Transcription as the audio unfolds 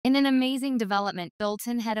In an amazing development,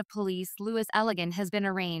 Dolton head of police Louis Elegant has been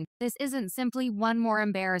arraigned. This isn't simply one more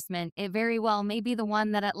embarrassment, it very well may be the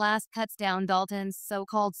one that at last cuts down Dolton's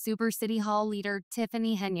so-called Super City Hall leader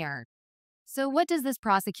Tiffany Henyard. So what does this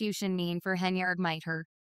prosecution mean for Henyard? Might her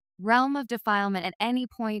realm of defilement at any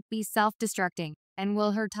point be self-destructing? And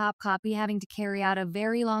will her top cop be having to carry out a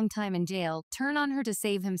very long time in jail turn on her to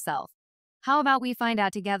save himself? How about we find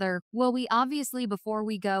out together? Will we? Obviously, before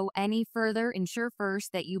we go any further, ensure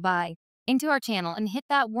first that you buy into our channel and hit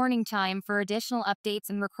that warning chime for additional updates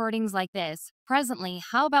and recordings like this. Presently,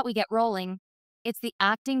 how about we get rolling? It's the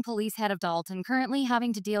acting police head of Dolton currently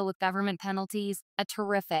having to deal with government penalties. A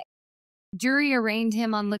terrific jury arraigned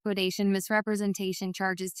him on liquidation misrepresentation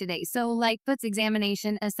charges today. So Lightfoot's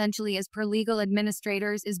examination, essentially as per legal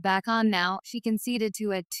administrators, is back on now. She conceded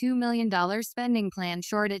to a $2 million spending plan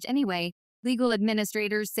shortage anyway. Legal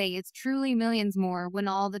administrators say it's truly millions more when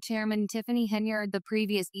all the chairman Tiffany Henyard the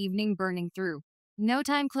previous evening burning through. No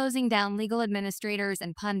time closing down legal administrators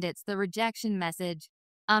and pundits. The rejection message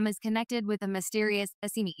is connected with a mysterious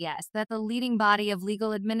yes that the leading body of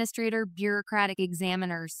legal administrator bureaucratic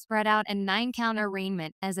examiners spread out a 9-count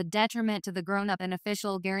arraignment as a detriment to the grown-up and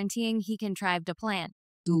official, guaranteeing he contrived a plan.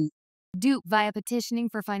 Dupe via petitioning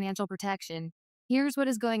for financial protection. Here's what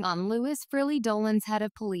is going on. Louis Dolton's head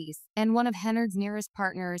of police and one of Henyard's nearest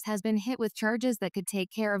partners has been hit with charges that could take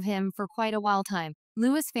care of him for quite a while time.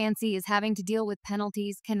 Louis Fancy is having to deal with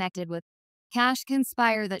penalties connected with cash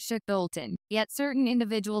conspire that shook Dolton. Yet certain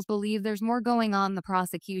individuals believe there's more going on. The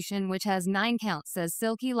prosecution, which has 9 counts, says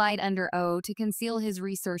Silky lied under oath to conceal his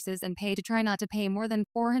resources and try not to pay more than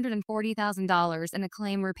 $440,000 in a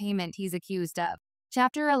claim repayment he's accused of.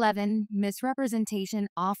 Chapter 11, Misrepresentation,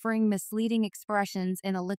 offering misleading expressions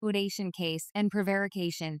in a liquidation case, and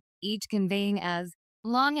prevarication, each conveying as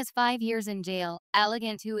long as 5 years in jail.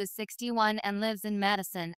 Elegant, who is 61 and lives in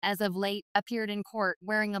Madison, as of late, appeared in court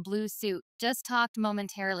wearing a blue suit, just talked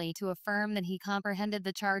momentarily to affirm that he comprehended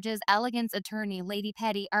the charges. Elegant's attorney, Lady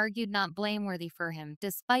Petty, argued not blameworthy for him,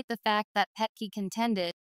 despite the fact that Petke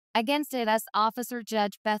contended against it. As Officer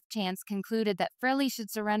Judge Beth Chance concluded that Frilly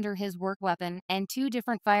should surrender his work weapon and 2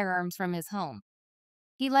 different firearms from his home.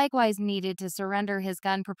 He likewise needed to surrender his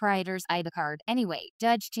gun proprietor's ID card. Anyway,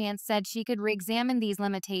 Judge Chance said she could re-examine these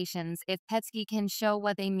limitations if Petke can show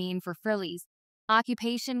what they mean for Frilly's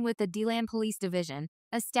occupation with the DeLand Police Division.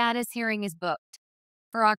 A status hearing is booked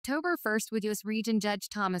for October 1st with U.S. Region Judge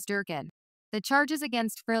Thomas Durkin. The charges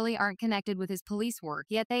against Frilly aren't connected with his police work,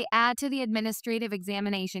 yet they add to the administrative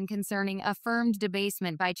examination concerning affirmed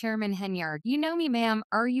debasement by Chairman Henyard. You know me, ma'am.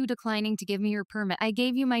 Are you declining to give me your permit? I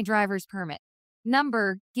gave you my driver's permit.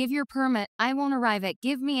 Number, give your permit. I won't arrive at.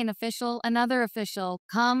 Give me an official, another official.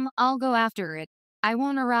 Come, I'll go after it. I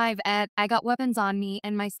won't arrive at. I got weapons on me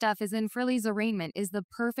and my stuff is in. Frilly's arraignment is the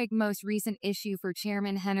perfect most recent issue for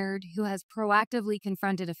Chairman Henyard, who has proactively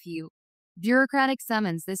confronted a few bureaucratic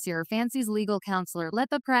summons this year. Fancy's legal counselor let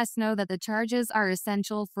the press know that the charges are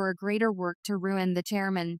essential for a greater work to ruin the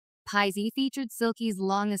chairman. Pisey featured Silky's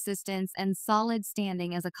long assistance and solid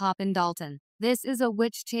standing as a cop in Dolton. This is a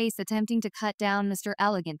witch chase attempting to cut down Mr.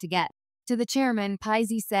 Elegant to get to the chairman,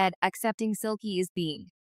 Pisey said, accepting Silky is being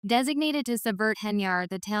designated to subvert Henyard.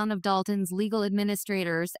 The town of Dolton's legal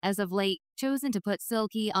administrators, as of late, chosen to put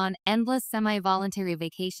Silky on endless semi-voluntary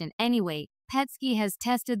vacation anyway. Petke has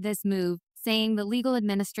tested this move, saying the legal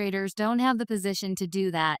administrators don't have the position to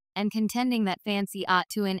do that, and contending that Fancy ought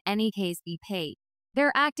to in any case be paid.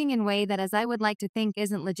 They're acting in a way that, as I would like to think,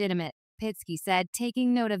 isn't legitimate, Petke said,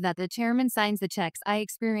 taking note of that the chairman signs the checks. I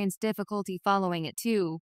experienced difficulty following it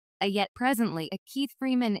too. Yet presently, Keith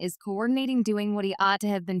Freeman is coordinating, doing what he ought to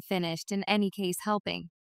have been finished, in any case helping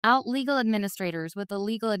out legal administrators, with the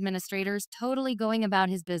legal administrators totally going about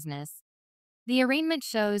his business. The arraignment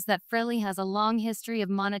shows that Frilly has a long history of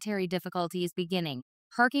monetary difficulties, beginning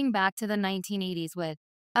harking back to the 1980s with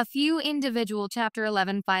a few individual Chapter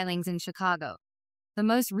 11 filings in Chicago. The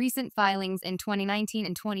most recent filings in 2019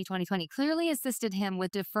 and 2020 clearly assisted him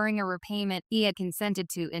with deferring a repayment he had consented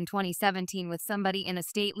to in 2017 with somebody in a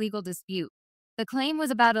state legal dispute. The claim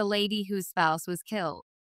was about a lady whose spouse was killed.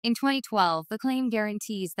 In 2012, the claim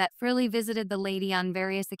guarantees that Frilly visited the lady on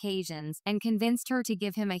various occasions and convinced her to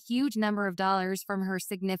give him a huge number of dollars from her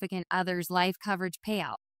significant other's life coverage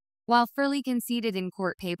payout. While Frilly conceded in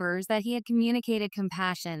court papers that he had communicated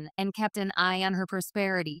compassion and kept an eye on her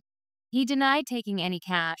prosperity, he denied taking any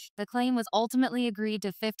cash. The claim was ultimately agreed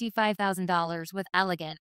to $55,000 with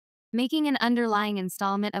Elegant, making an underlying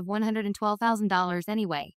installment of $112,000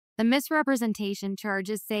 anyway. The misrepresentation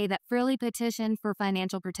charges say that Frilly petitioned for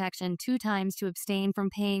financial protection 2 times to abstain from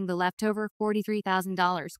paying the leftover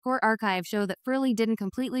 $43,000. Court archives show that Frilly didn't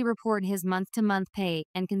completely report his month-to-month pay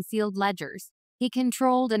and concealed ledgers. He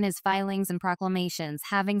controlled in his filings and proclamations,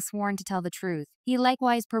 having sworn to tell the truth. He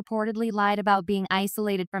likewise purportedly lied about being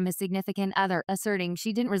isolated from his significant other, asserting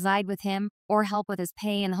she didn't reside with him or help with his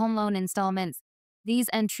pay and home loan installments. These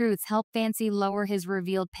untruths help Fancy lower his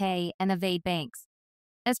revealed pay and evade banks.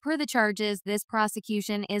 As per the charges, this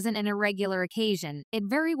prosecution isn't an irregular occasion. It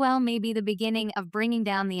very well may be the beginning of bringing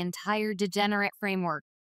down the entire degenerate framework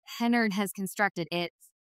Henyard has constructed. It's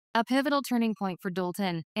a pivotal turning point for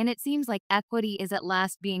Dolton, and it seems like equity is at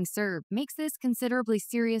last being served. Makes this considerably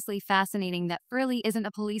seriously fascinating that Frilly isn't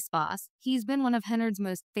a police boss. He's been one of Henyard's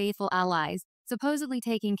most faithful allies, supposedly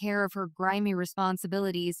taking care of her grimy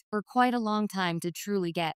responsibilities for quite a long time to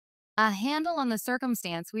truly get a handle on the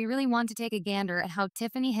circumstance. We really want to take a gander at how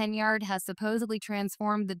Tiffany Henyard has supposedly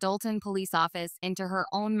transformed the Dolton police office into her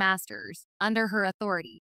own masters under her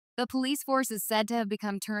authority. The police force is said to have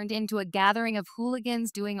become turned into a gathering of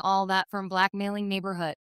hooligans, doing all that from blackmailing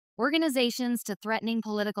neighborhood organizations to threatening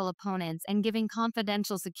political opponents and giving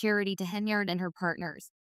confidential security to Henyard and her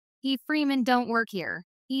partners. He Freeman don't work here.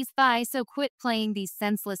 He's spy, so quit playing these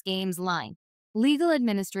senseless games. Line. Legal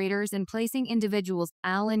administrators and placing individuals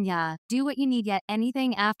Al and Ya, do what you need, yet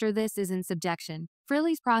anything after this is in subjection.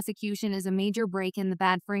 Frilly's prosecution is a major break in the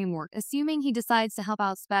bad framework, assuming he decides to help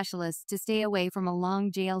out specialists to stay away from a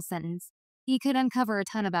long jail sentence. He could uncover a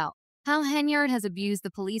ton about how Henyard has abused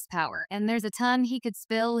the police power, and there's a ton he could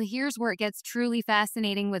spill. Here's where it gets truly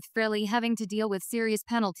fascinating, with Frilly having to deal with serious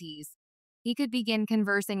penalties. He could begin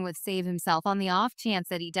conversing with Save himself on the off chance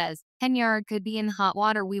that he does. Henyard could be in hot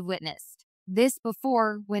water. We've witnessed this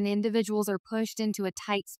before. When individuals are pushed into a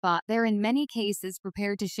tight spot, they're in many cases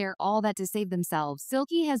prepared to share all that to save themselves.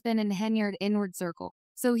 Silky has been in Henyard's inward circle,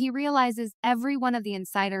 so he realizes every one of the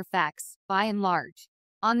insider facts, by and large.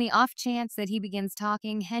 On the off chance that he begins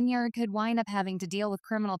talking, Henyard could wind up having to deal with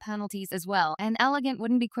criminal penalties as well, and Elegant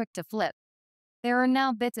wouldn't be quick to flip. There are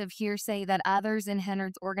now bits of hearsay that others in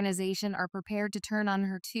Henyard's organization are prepared to turn on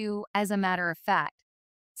her too, as a matter of fact.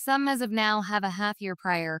 Some as of now have a half-year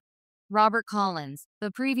prior. Robert Collins,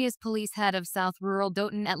 the previous police head of South Rural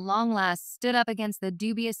Dolton, at long last stood up against the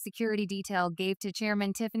dubious security detail gave to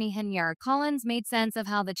Chairman Tiffany Henyard. Collins made sense of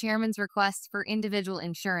how the chairman's requests for individual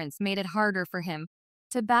insurance made it harder for him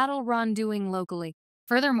to battle wrongdoing locally.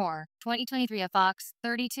 Furthermore, 2023 a Fox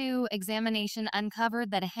 32 examination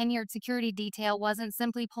uncovered that a Henyard security detail wasn't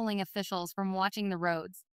simply pulling officials from watching the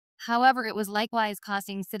roads. However, it was likewise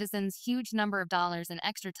costing citizens huge number of dollars in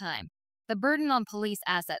extra time. The burden on police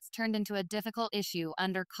assets turned into a difficult issue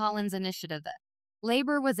under Collins' initiative. The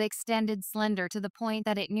labor was extended slender to the point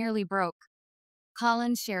that it nearly broke.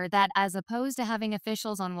 Collins shared that as opposed to having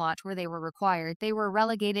officials on watch where they were required, they were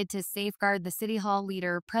relegated to safeguard the City Hall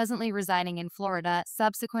leader presently residing in Florida,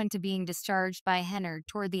 subsequent to being discharged by Henyard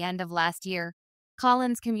toward the end of last year.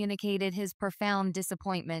 Collins communicated his profound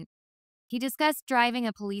disappointment. He discussed driving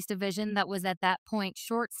a police division that was at that point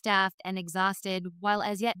short-staffed and exhausted, while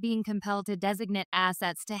as yet being compelled to designate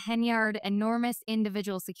assets to Henyard's enormous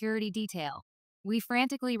individual security detail. We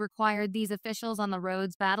frantically required these officials on the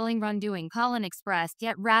roads battling wrongdoing, Collins expressed,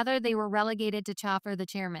 yet rather they were relegated to chauffeur the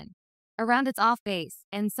chairman around its off base,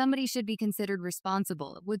 and somebody should be considered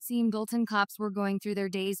responsible. It would seem Dolton cops were going through their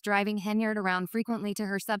days driving Henyard around frequently to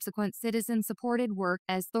her subsequent citizen-supported work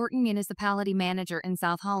as Thornton Municipality Manager in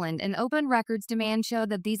South Holland, and open records demand showed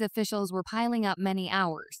that these officials were piling up many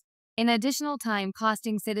hours in additional time,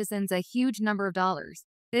 costing citizens a huge number of dollars.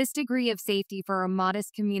 This degree of safety for a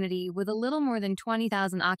modest community with a little more than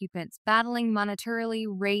 20,000 occupants battling monetarily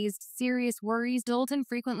raised serious worries. Dolton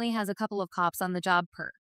frequently has a couple of cops on the job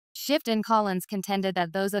per shift, and Collins contended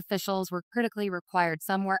that those officials were critically required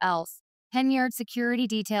somewhere else. Henyard's security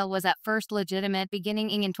detail was at first legitimate, beginning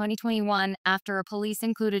in 2021 after a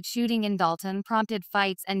police-included shooting in Dolton prompted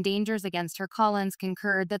fights and dangers against her. Collins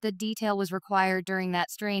concurred that the detail was required during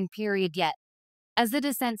that strained period, yet as the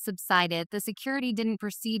dissent subsided, the security didn't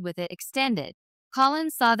proceed with it extended.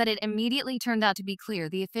 Collins saw that it immediately turned out to be clear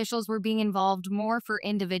the officials were being involved more for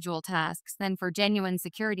individual tasks than for genuine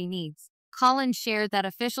security needs. Collins shared that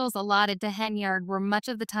officials allotted to Henyard were much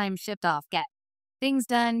of the time shipped off, get things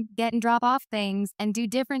done, get and drop off things, and do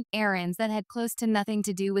different errands that had close to nothing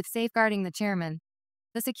to do with safeguarding the chairman.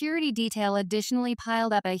 The security detail additionally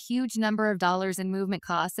piled up a huge number of dollars in movement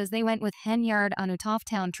costs as they went with Henyard on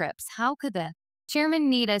out-of-town trips. How could the chairman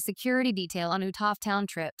need a security detail on out-of-town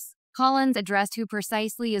trips? Collins addressed who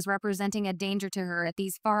precisely is representing a danger to her at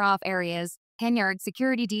these far-off areas. Henyard's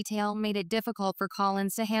security detail made it difficult for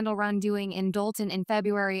Collins to handle wrongdoing in Dolton in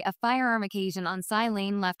February. A firearm occasion on Cy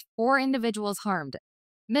Lane left 4 individuals harmed.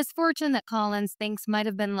 Misfortune that Collins thinks might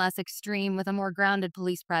have been less extreme with a more grounded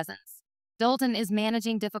police presence. Dolton is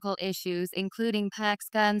managing difficult issues, including packs,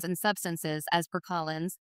 guns, and substances, as per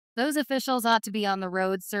Collins. Those officials ought to be on the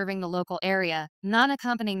road serving the local area, not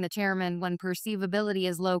accompanying the chairman when perceivability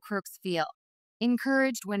is low, Crooks feel.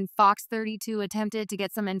 Encouraged when Fox 32 attempted to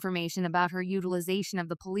get some information about her utilization of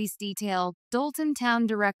the police detail, Dolton Town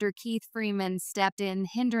Director Keith Freeman stepped in,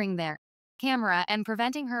 hindering their camera and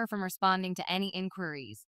preventing her from responding to any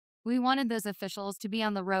inquiries. We wanted those officials to be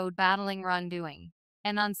on the road battling wrongdoing.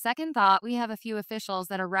 And on second thought, we have a few officials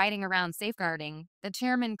that are riding around safeguarding. The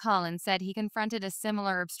chairman, Collins, said he confronted a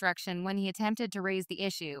similar obstruction when he attempted to raise the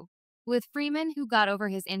issue. With Freeman, who got over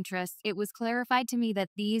his interests, it was clarified to me that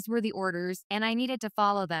these were the orders and I needed to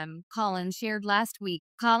follow them, Collins shared last week.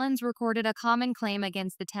 Collins recorded a common claim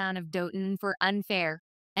against the town of Dolton for unfair,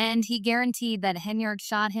 and he guaranteed that Henyard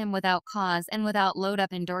shot him without cause and without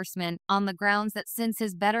load-up endorsement, on the grounds that since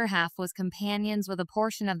his better half was companions with a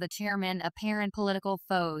portion of the chairman, apparent political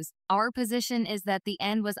foes. Our position is that the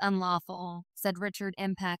end was unlawful, said Richard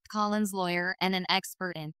Impact, Collins' lawyer and an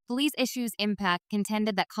expert in police issues. Impact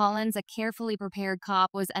contended that Collins, a carefully prepared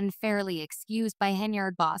cop, was unfairly excused by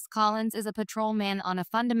Henyard boss. Collins is a patrolman on a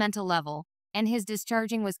fundamental level, and his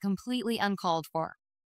discharging was completely uncalled for.